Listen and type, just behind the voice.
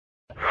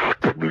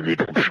Shut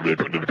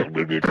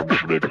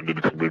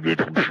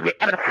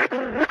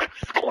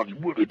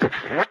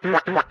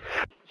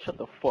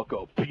the fuck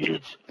up,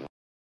 bitch.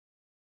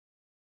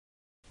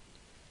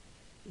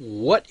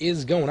 What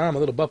is going on,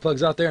 my little butt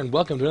plugs out there, and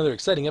welcome to another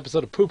exciting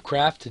episode of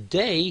PoopCraft.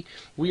 Today,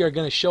 we are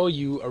going to show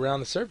you around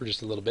the server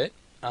just a little bit,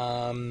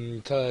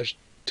 to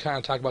kind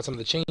of talk about some of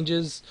the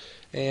changes,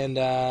 and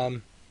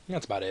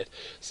that's about it.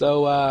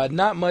 So,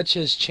 not much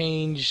has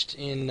changed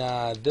in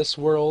this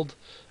world.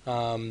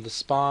 The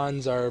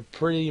spawns are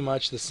pretty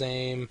much the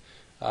same.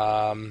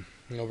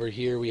 Over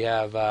here we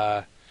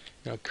have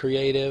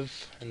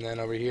creative, and then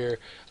over here,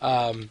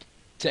 to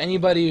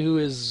anybody who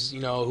is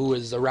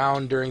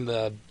around during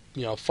the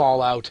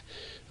fallout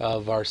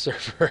of our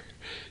server,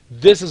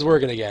 this is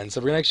working again.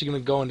 So we're actually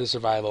going to go into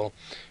survival,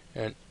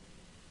 and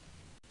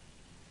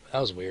that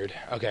was weird.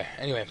 Okay,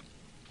 anyway,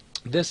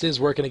 this is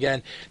working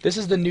again. This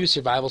is the new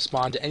survival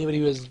spawn. To anybody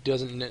who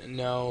doesn't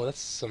know, that's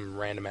some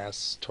random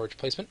ass torch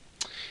placement.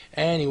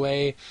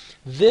 Anyway,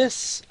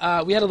 this,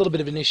 we had a little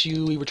bit of an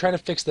issue. We were trying to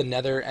fix the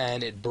nether,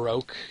 and it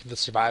broke the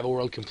survival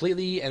world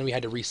completely, and we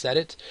had to reset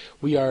it.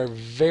 We are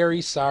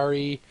very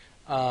sorry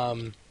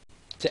to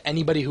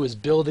anybody who is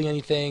building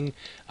anything,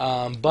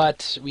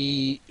 but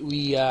we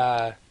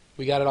got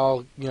it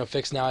all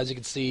fixed now. As you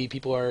can see,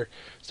 people are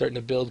starting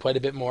to build quite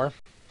a bit more,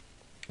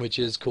 which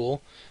is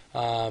cool.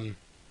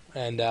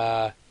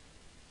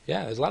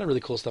 Yeah, there's a lot of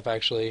really cool stuff,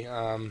 actually.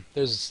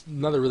 There's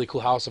another really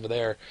cool house over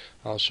there.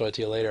 I'll show it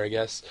to you later, I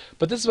guess.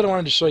 But this is what I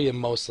wanted to show you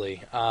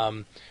mostly.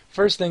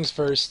 First things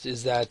first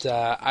is that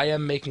I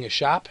am making a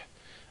shop.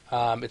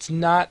 It's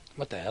not...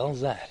 What the hell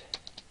is that?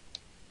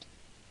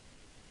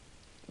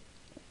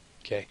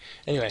 Okay.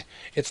 Anyway,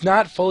 it's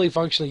not fully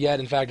functional yet.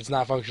 In fact, it's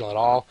not functional at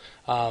all.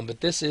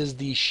 But this is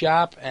the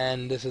shop,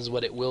 and this is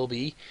what it will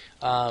be.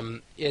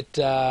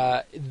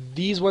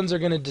 These ones are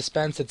going to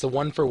dispense. It's a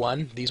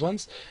 1-for-1. These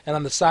ones, and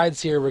on the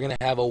sides here, we're going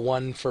to have a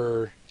 1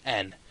 for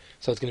N.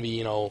 So it's going to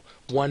be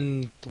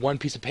one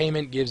piece of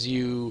payment gives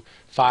you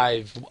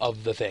 5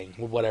 of the thing,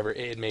 whatever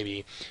it may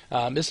be.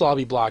 This will all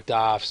be blocked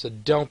off, so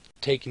don't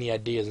take any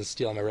ideas and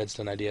steal my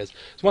redstone ideas.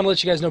 Just want to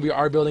let you guys know we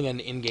are building an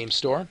in-game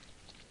store.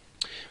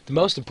 The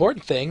most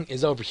important thing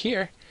is over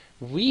here,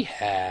 we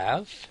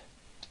have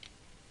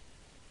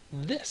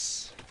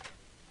this.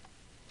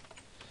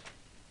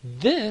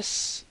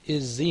 This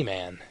is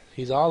Z-Man.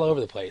 He's all over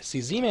the place.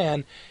 See,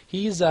 Z-Man,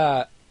 he's,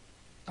 I'll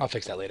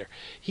fix that later.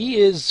 He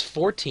is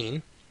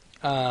 14.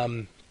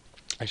 Actually,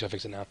 I'll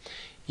fix it now.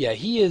 Yeah,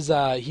 he is,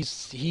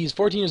 he's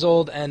 14 years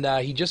old, and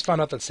he just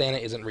found out that Santa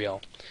isn't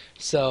real.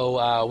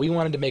 So, we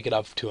wanted to make it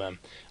up to him.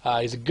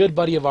 He's a good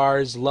buddy of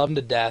ours, love him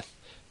to death.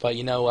 But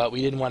you know what?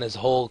 We didn't want his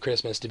whole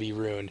Christmas to be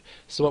ruined.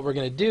 So what we're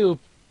going to do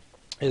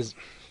is...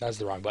 That's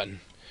the wrong button.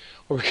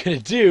 What we're going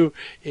to do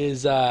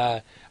is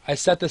I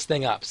set this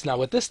thing up. So now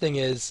what this thing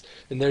is,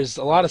 and there's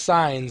a lot of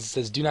signs that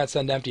says do not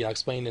send empty. I'll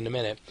explain in a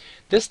minute.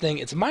 This thing,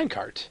 it's a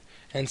minecart.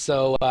 And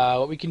so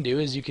what we can do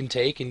is you can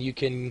take and you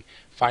can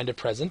find a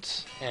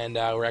present. And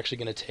we're actually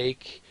going to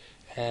take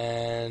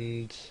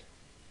and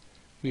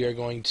we are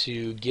going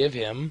to give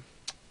him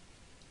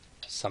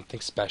something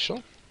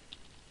special.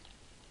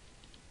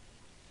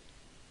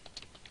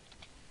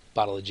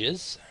 Bottle of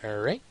jizz.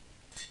 Alright.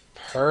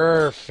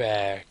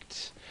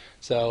 Perfect.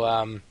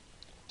 So,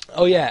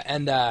 oh yeah,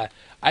 and I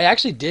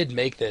actually did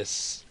make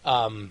this,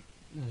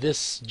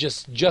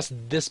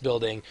 just this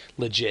building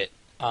legit,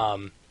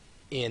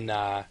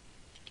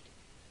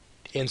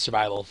 in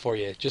survival for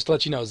you. Just to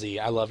let you know, Z,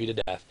 I love you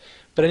to death.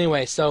 But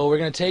anyway, so we're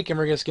going to take and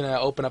we're just going to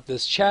open up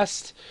this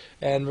chest,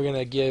 and we're going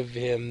to give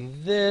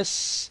him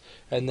this,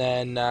 and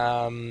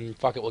then,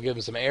 fuck it, we'll give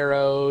him some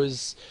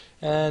arrows,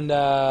 and,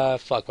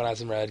 fuck, why not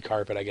some red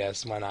carpet, I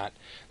guess, why not?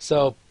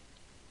 So,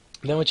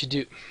 then what you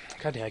do,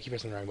 god damn, I keep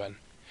pressing the wrong button.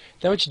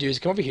 Then what you do is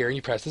you come over here and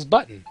you press this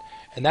button,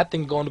 and that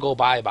thing's going to go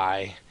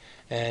bye-bye.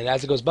 And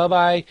as it goes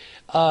bye-bye,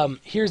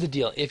 here's the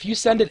deal. If you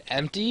send it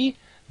empty,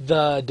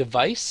 the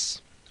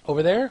device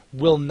over there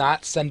will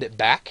not send it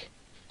back.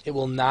 It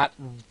will not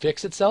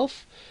fix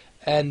itself,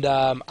 and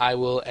I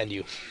will end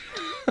you.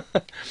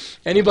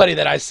 Anybody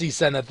that I see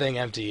send that thing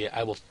empty,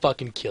 I will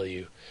fucking kill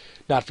you.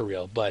 Not for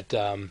real, but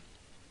there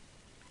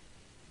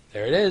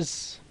it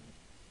is.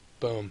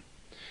 Boom.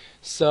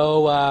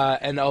 So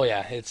and oh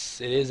yeah, it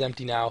is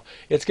empty now.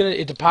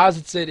 It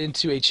deposits it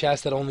into a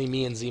chest that only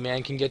me and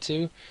Z-Man can get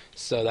to.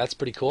 So that's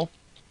pretty cool.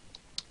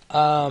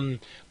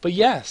 But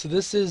yeah, so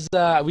this is,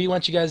 we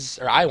want you guys,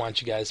 or I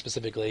want you guys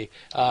specifically,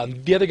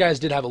 the other guys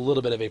did have a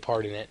little bit of a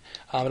part in it.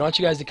 I want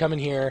you guys to come in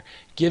here,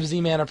 give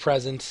Z-Man a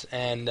present,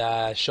 and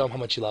show him how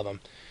much you love him.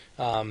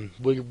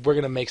 We're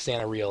going to make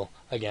Santa real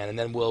again, and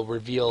then we'll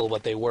reveal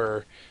what they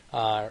were,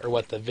 or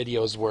what the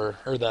videos were,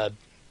 or the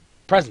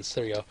presents,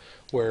 there you go,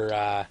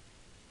 were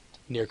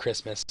near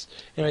Christmas.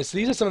 Anyway, so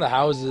these are some of the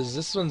houses.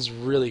 This one's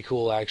really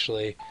cool,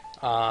 actually.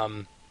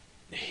 I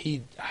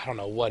don't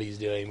know what he's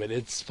doing, but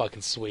it's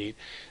fucking sweet.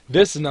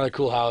 This is another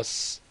cool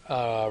house.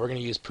 We're gonna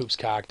use Poop's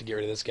cock to get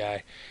rid of this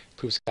guy.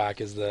 Poop's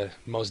cock is the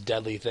most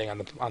deadly thing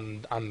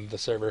on the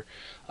server.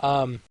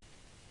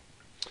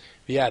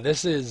 Yeah,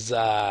 this is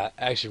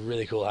actually a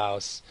really cool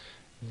house.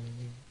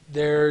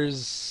 There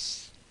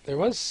was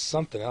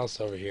something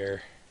else over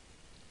here.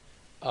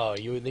 Oh,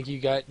 you think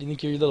you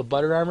think your little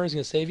butter armor is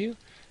gonna save you?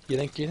 You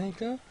think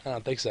so? I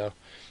don't think so.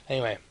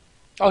 Anyway.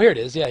 Oh, here it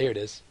is. Yeah, here it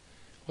is.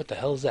 What the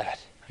hell is that?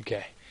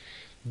 Okay.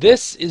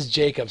 This is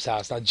Jacob's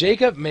house. Now,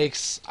 Jacob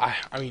makes, I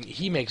mean,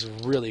 he makes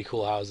really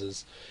cool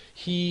houses.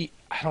 I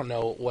don't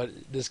know what,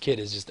 this kid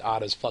is just out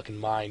of his fucking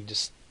mind.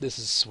 This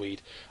is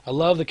sweet. I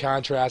love the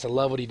contrast. I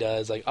love what he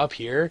does. Like, up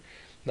here,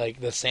 like,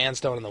 the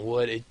sandstone and the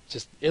wood,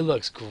 it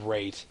looks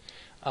great.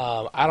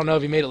 I don't know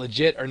if he made it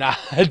legit or not,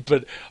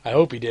 but I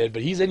hope he did.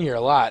 But he's in here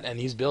a lot, and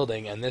he's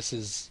building, and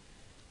it's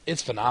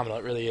phenomenal.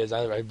 It really is.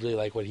 I really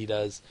like what he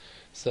does.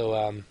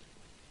 So,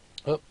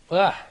 there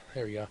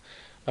we go.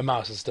 My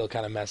mouse is still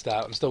kind of messed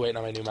out. I'm still waiting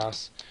on my new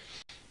mouse.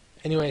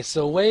 Anyway,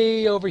 so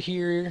way over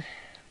here.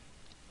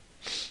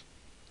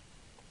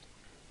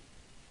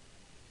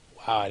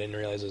 Wow, I didn't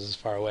realize it was as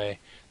far away.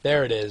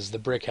 There it is, the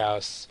brick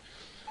house.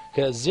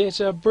 'Cause it's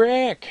a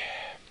brick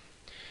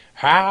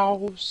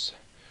house.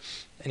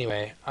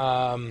 Anyway,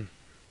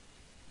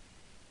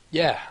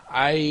 yeah,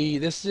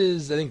 this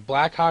is, I think,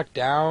 Black Hawk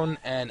Down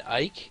and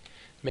Ike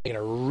making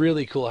a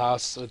really cool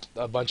house with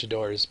a bunch of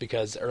doors,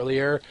 because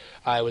earlier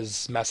I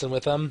was messing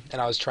with them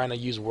and I was trying to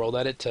use World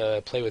Edit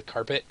to play with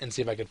carpet and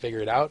see if I could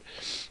figure it out,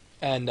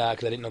 and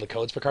because I didn't know the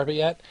codes for carpet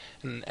yet,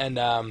 and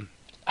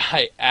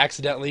I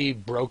accidentally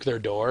broke their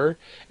door,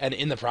 and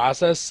in the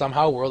process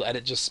somehow World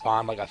Edit just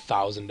spawned like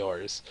 1,000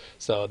 doors,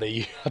 so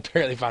they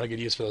apparently found a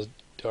good use for those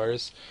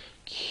doors.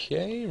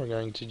 Okay, we're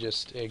going to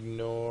just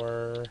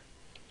ignore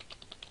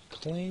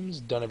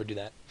claims. Don't ever do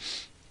that.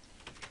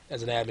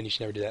 As an admin, you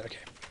should never do that. Okay.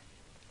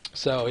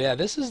 So, yeah,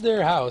 this is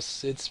their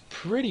house. It's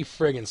pretty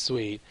friggin'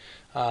 sweet.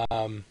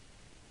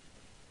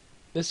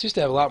 This used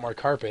to have a lot more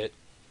carpet.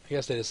 I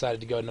guess they decided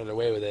to go another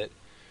way with it.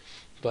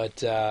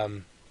 But, I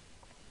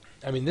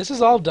mean, this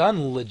is all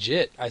done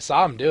legit. I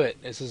saw them do it.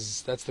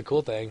 That's the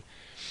cool thing.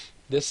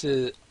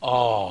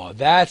 Oh,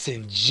 that's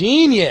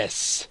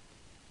ingenious!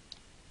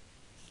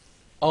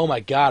 Oh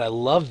my god, I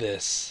love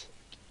this.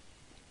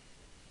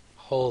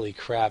 Holy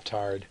crap,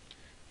 tard.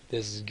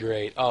 This is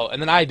great. Oh,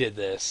 and then I did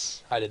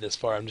this. I did this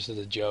for them just as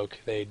a joke.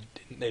 They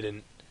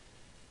didn't.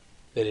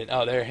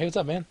 Oh, there. Hey, what's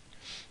up, man?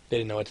 They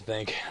didn't know what to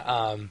think.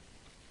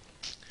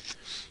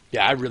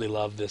 Yeah, I really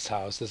love this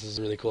house. This is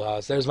a really cool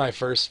house. There's my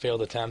first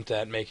failed attempt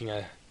at making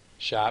a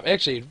shop.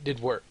 Actually, it did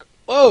work.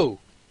 Whoa!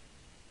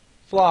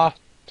 Flaw.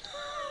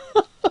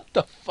 What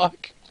the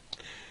fuck?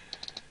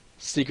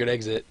 Secret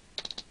exit.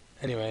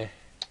 Anyway.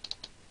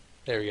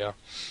 There we go.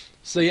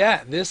 So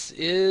yeah, this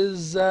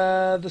is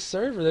the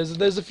server.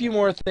 There's a few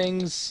more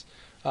things.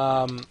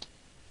 I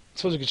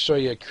suppose we could show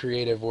you a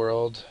creative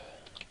world.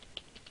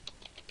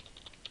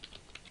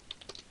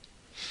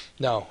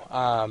 No,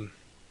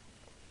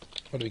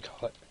 what do we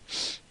call it?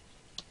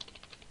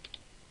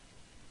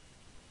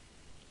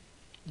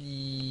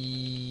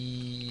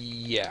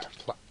 Yeah,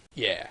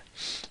 yeah.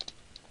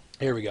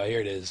 Here we go. Here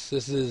it is.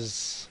 This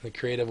is the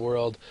creative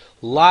world.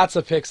 Lots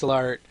of pixel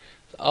art.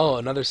 Oh,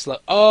 another Slug.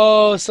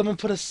 Oh, someone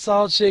put a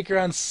salt shaker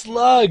on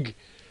Slug.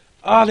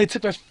 Oh, they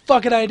took my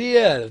fucking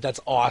idea. That's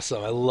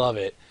awesome. I love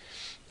it.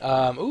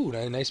 Ooh,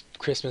 nice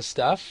Christmas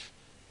stuff.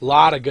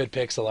 Lot of good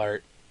pixel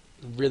art.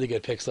 Really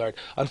good pixel art.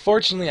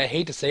 Unfortunately, I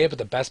hate to say it, but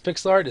the best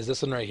pixel art is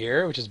this one right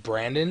here, which is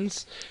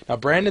Brandon's. Now,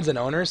 Brandon's an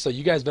owner, so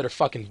you guys better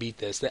fucking beat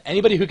this.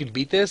 Anybody who can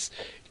beat this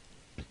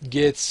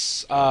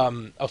gets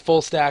a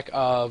full stack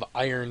of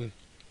iron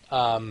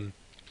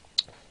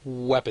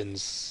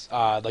weapons,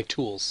 like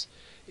tools,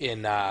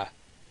 in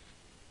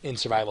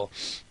survival.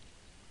 If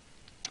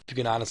you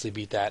can honestly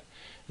beat that.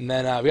 And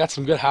then we got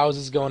some good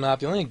houses going up.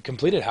 The only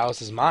completed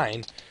house is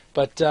mine,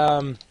 but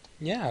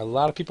yeah, a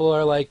lot of people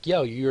are like,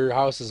 yo, your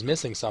house is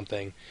missing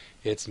something.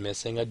 It's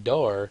missing a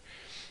door.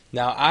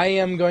 Now, I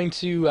am going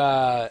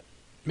to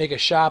make a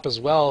shop as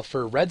well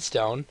for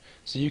redstone,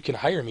 so you can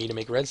hire me to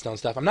make redstone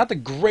stuff. I'm not the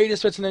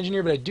greatest redstone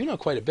engineer, but I do know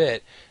quite a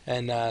bit.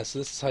 And so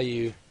this is how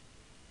you...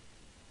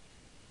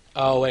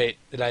 Oh, wait,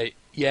 did I...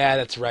 Yeah,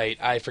 that's right.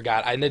 I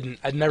forgot.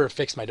 I'd never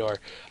fixed my door.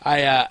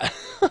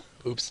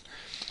 Oops.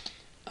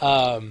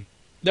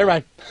 Never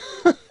mind.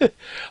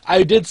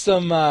 I did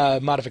some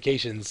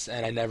modifications,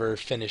 and I never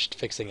finished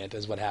fixing it,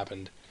 is what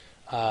happened.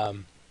 But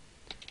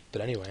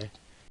anyway,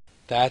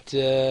 that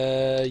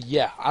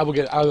yeah, I will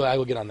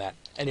get on that.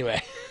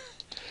 Anyway,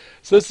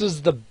 so this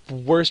is the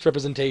worst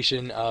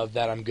representation of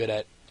that I'm good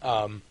at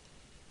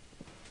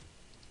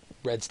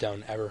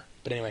redstone ever.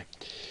 But anyway.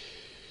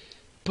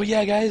 But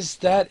yeah, guys,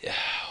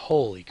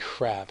 holy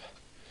crap.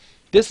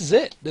 This is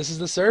it. This is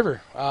the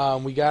server.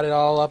 We got it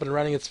all up and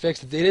running. It's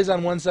fixed. It is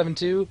on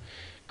 1.7.2.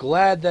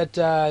 Glad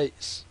that,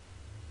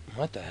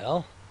 what the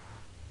hell?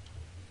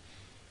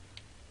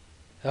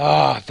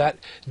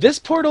 This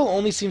portal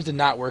only seems to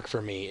not work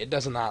for me. It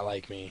does not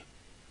like me.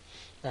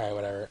 Alright,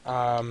 whatever.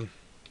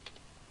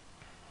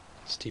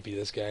 Let's TP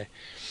this guy.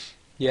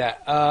 Yeah,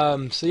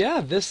 so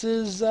yeah, this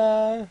is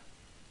it.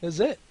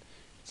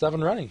 It's up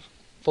and running.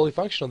 fully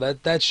functional.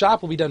 That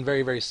shop will be done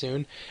very, very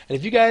soon. And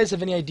if you guys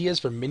have any ideas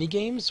for mini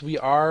games, we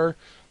are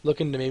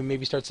looking to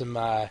maybe start some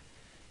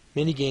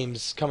mini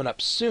games coming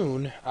up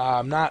soon.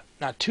 Not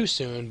too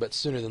soon, but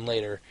sooner than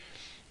later.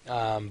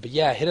 But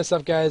yeah, hit us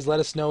up, guys. Let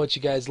us know what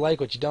you guys like,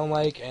 what you don't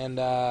like, and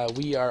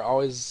we are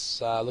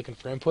always looking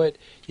for input.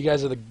 You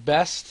guys are the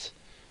best.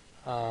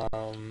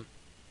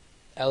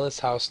 Ellis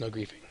House, no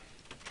griefing.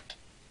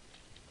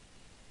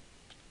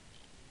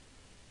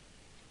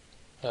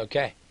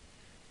 Okay.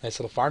 Nice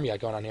little farm you got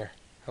going on here.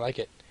 I like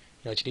it.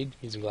 You know what you need?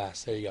 Need some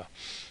glass. There you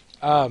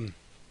go.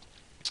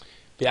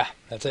 Yeah,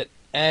 that's it.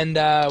 And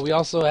we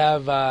also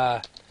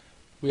have,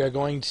 we are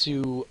going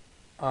to,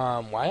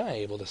 why am I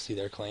able to see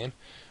their claim?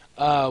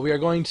 We are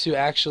going to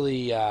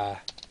actually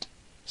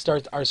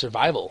start our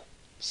survival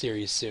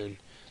series soon.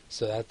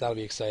 So that'll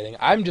be exciting.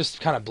 I'm just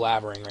kind of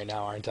blabbering right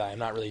now, aren't I? I'm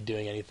not really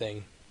doing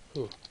anything.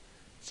 Ooh, let's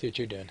see what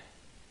you're doing.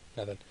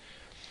 Nothing.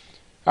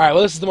 Alright,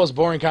 well, this is the most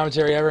boring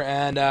commentary ever,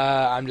 and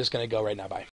I'm just going to go right now. Bye.